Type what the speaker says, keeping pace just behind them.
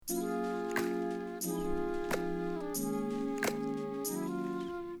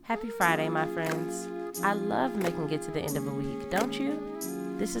Happy Friday, my friends. I love making it to the end of a week, don't you?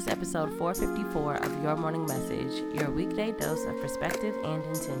 This is episode 454 of Your Morning Message, your weekday dose of perspective and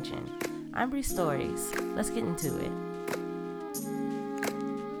intention. I'm Bree Stories. Let's get into it.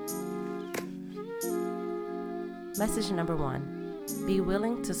 Message number 1. Be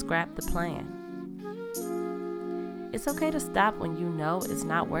willing to scrap the plan. It's okay to stop when you know it's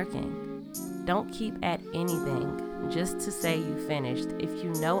not working. Don't keep at anything just to say you finished if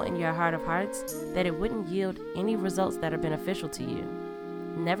you know in your heart of hearts that it wouldn't yield any results that are beneficial to you.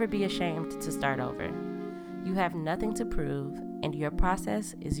 Never be ashamed to start over. You have nothing to prove, and your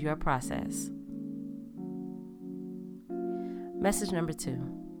process is your process. Message number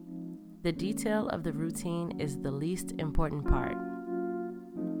 2. The detail of the routine is the least important part.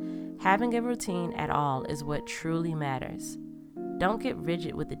 Having a routine at all is what truly matters. Don't get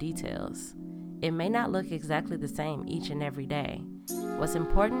rigid with the details. It may not look exactly the same each and every day. What's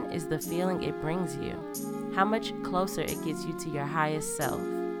important is the feeling it brings you, how much closer it gets you to your highest self.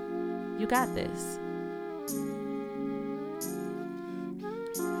 You got this.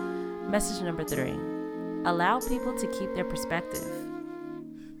 Message number 3. Allow people to keep their perspective.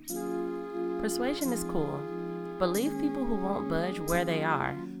 Persuasion is cool, but leave people who won't budge where they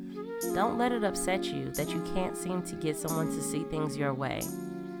are. Don't let it upset you that you can't seem to get someone to see things your way.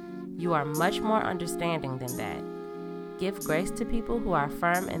 You are much more understanding than that. Give grace to people who are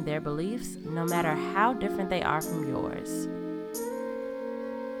firm in their beliefs, no matter how different they are from yours.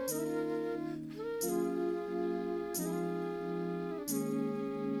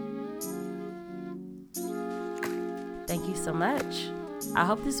 Thank you so much. I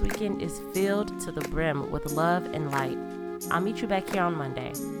hope this weekend is filled to the brim with love and light. I'll meet you back here on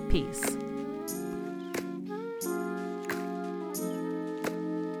Monday. Peace.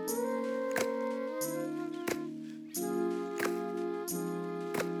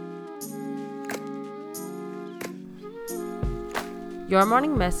 Your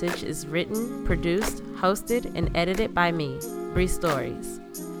Morning Message is written, produced, hosted, and edited by me, Bree Stories.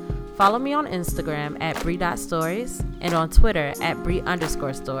 Follow me on Instagram at Bree.stories and on Twitter at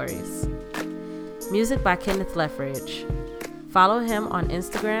Bree_stories. Music by Kenneth Leffridge. Follow him on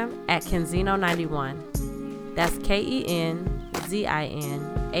Instagram at Kenzino91. That's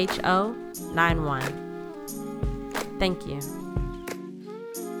KENZINHO91. Thank you.